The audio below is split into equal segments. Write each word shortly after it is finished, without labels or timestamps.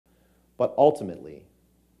But ultimately,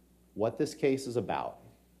 what this case is about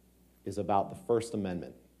the First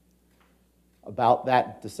Amendment, about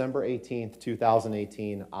that December 18th,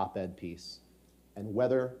 2018 op-ed piece, and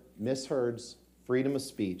whether Ms. Heard's freedom of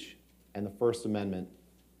speech and the First Amendment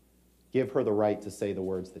give her the right to say the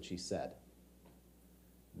words that she said.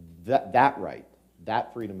 That right,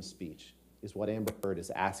 that freedom of speech, is what Amber Heard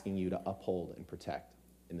is asking you to uphold and protect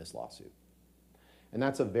in this lawsuit. And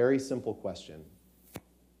that's a very simple question.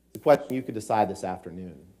 It's a question you could decide this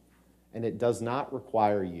afternoon. And it does not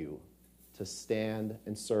require you to stand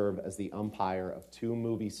and serve as the umpire of two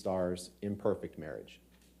movie stars' imperfect marriage.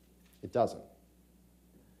 It doesn't.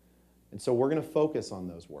 And so we're going to focus on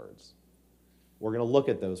those words. We're going to look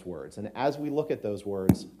at those words. And as we look at those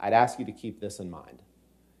words, I'd ask you to keep this in mind.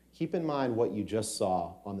 Keep in mind what you just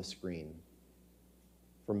saw on the screen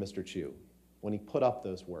from Mr. Chu when he put up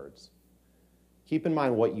those words. Keep in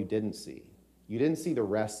mind what you didn't see. You didn't see the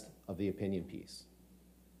rest of the opinion piece.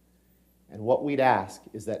 And what we'd ask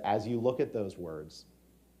is that as you look at those words,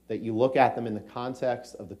 that you look at them in the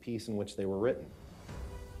context of the piece in which they were written.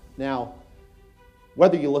 Now,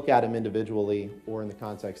 whether you look at them individually or in the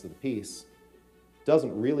context of the piece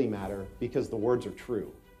doesn't really matter because the words are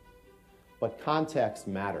true. But context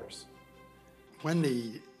matters. When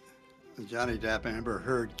the Johnny Depp Amber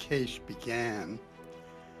Heard case began,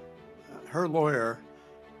 her lawyer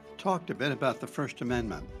talked a bit about the First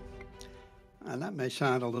Amendment. And that may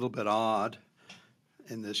sound a little bit odd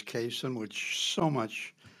in this case in which so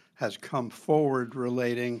much has come forward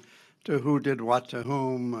relating to who did what to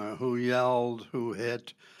whom, who yelled, who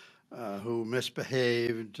hit, who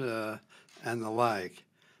misbehaved, and the like.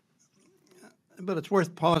 But it's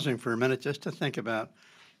worth pausing for a minute just to think about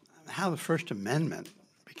how the First Amendment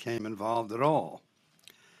became involved at all.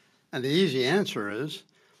 And the easy answer is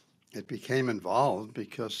it became involved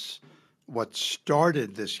because what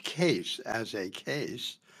started this case as a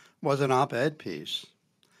case was an op-ed piece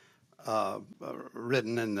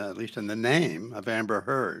written at least in the name of Amber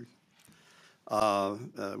Heard,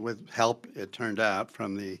 with help, it turned out,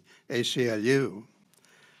 from the ACLU.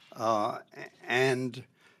 And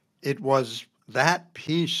it was that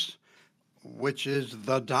piece which is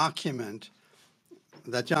the document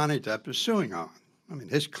that Johnny Depp is suing on. I mean,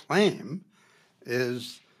 his claim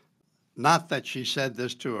is not that she said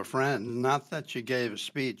this to a friend, not that she gave a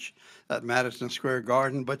speech at Madison Square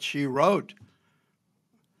Garden, but she wrote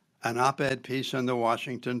an op-ed piece in the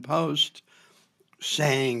Washington Post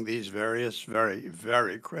saying these various very,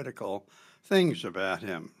 very critical things about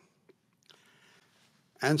him.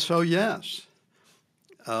 And so, yes,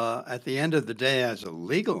 at the end of the day, as a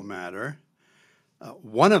legal matter,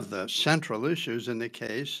 one of the central issues in the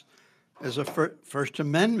case is a First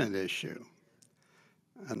Amendment issue.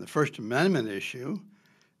 And the First Amendment issue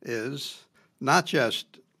is not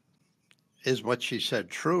just is what she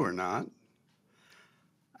said true or not,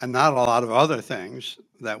 and not a lot of other things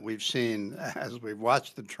that we've seen as we've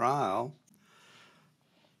watched the trial,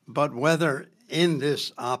 but whether in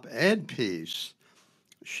this op-ed piece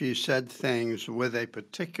she said things with a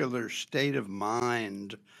particular state of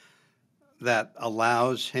mind that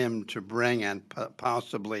allows him to bring and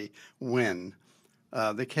possibly win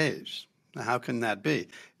the case. Now, how can that be?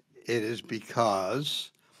 It is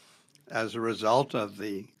because, as a result of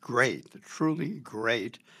the truly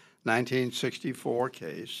great 1964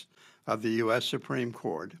 case of the U.S. Supreme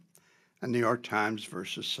Court and New York Times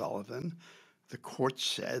versus Sullivan, the court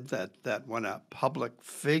said that when a public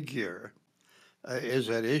figure is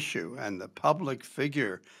at issue and the public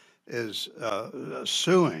figure is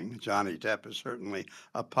suing, Johnny Depp is certainly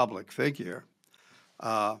a public figure,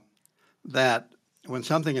 that when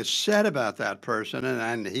something is said about that person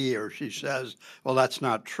and he or she says, well, that's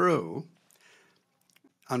not true,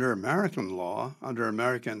 under American law, under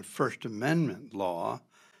American First Amendment law,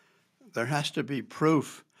 there has to be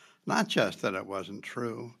proof, not just that it wasn't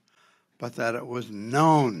true, but that it was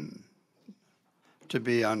known to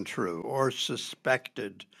be untrue or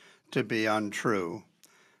suspected to be untrue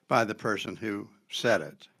by the person who said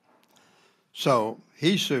it. So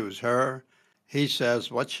he sues her. He says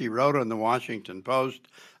what she wrote in the Washington Post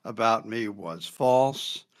about me was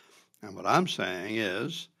false. And what I'm saying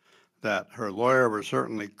is that her lawyer was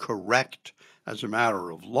certainly correct as a matter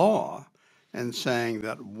of law in saying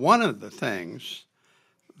that one of the things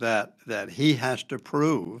that he has to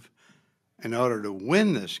prove in order to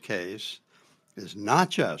win this case is not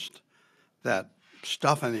just that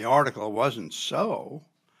stuff in the article wasn't so,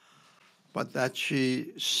 but that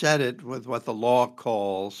she said it with what the law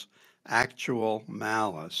calls actual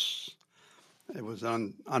malice. It was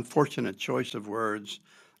an unfortunate choice of words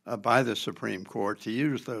by the Supreme Court to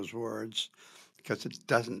use those words because it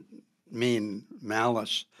doesn't mean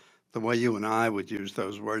malice the way you and I would use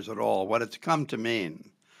those words at all. What it's come to mean,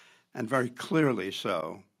 and very clearly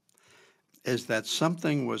so, is that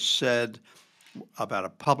something was said about a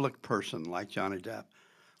public person like Johnny Depp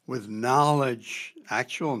with knowledge,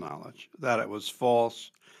 actual knowledge, that it was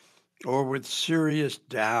false, or with serious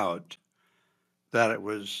doubt that it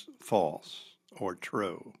was false or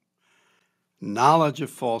true. Knowledge of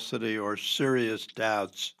falsity or serious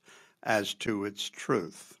doubts as to its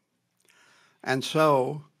truth. And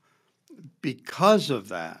so, because of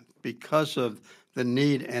that, because of the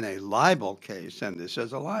need in a libel case, and this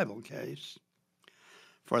is a libel case,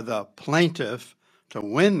 for the plaintiff to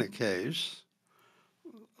win the case,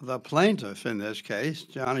 the plaintiff in this case,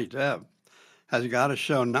 Johnny Depp, has got to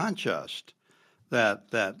show not just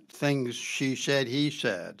that things she said he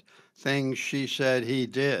said, things she said he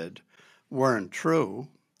did weren't true,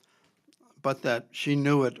 but that she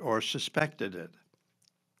knew it or suspected it.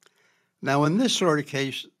 Now, in this sort of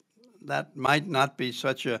case, that might not be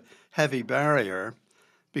such a heavy barrier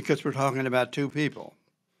because we're talking about two people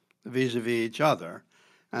vis-a-vis each other.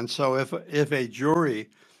 And so if a jury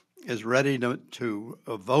is ready to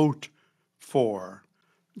vote for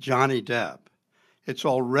Johnny Depp, it's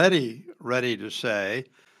already ready to say,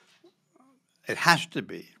 it has to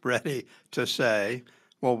be ready to say,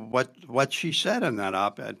 well, what she said in that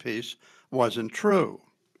op-ed piece wasn't true.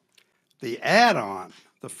 The add-on,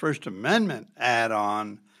 the First Amendment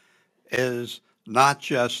add-on, is not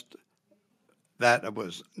just that it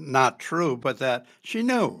was not true, but that she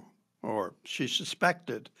knew or she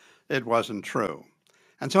suspected it wasn't true.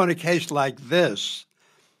 And so in a case like this,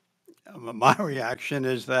 my reaction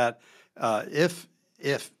is that if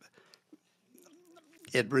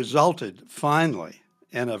it resulted finally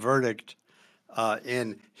in a verdict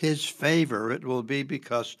in his favor, it will be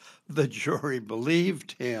because the jury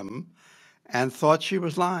believed him and thought she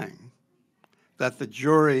was lying, that the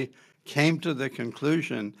jury came to the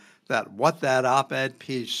conclusion that what that op-ed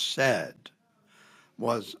piece said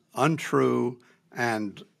was untrue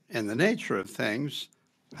and, in the nature of things,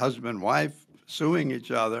 husband, wife suing each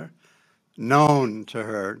other, known to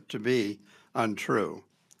her to be untrue.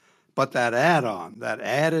 But that add-on, that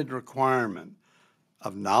added requirement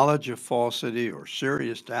of knowledge of falsity or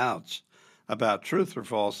serious doubts about truth or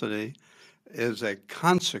falsity is a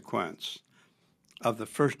consequence of the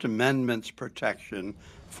First Amendment's protection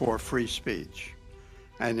for free speech.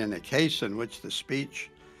 And in a case in which the speech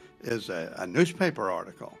is a newspaper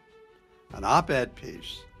article, an op-ed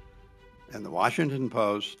piece in the Washington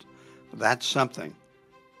Post, that's something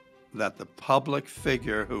that the public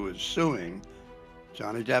figure who is suing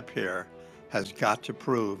Johnny Depp here has got to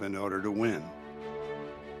prove in order to win.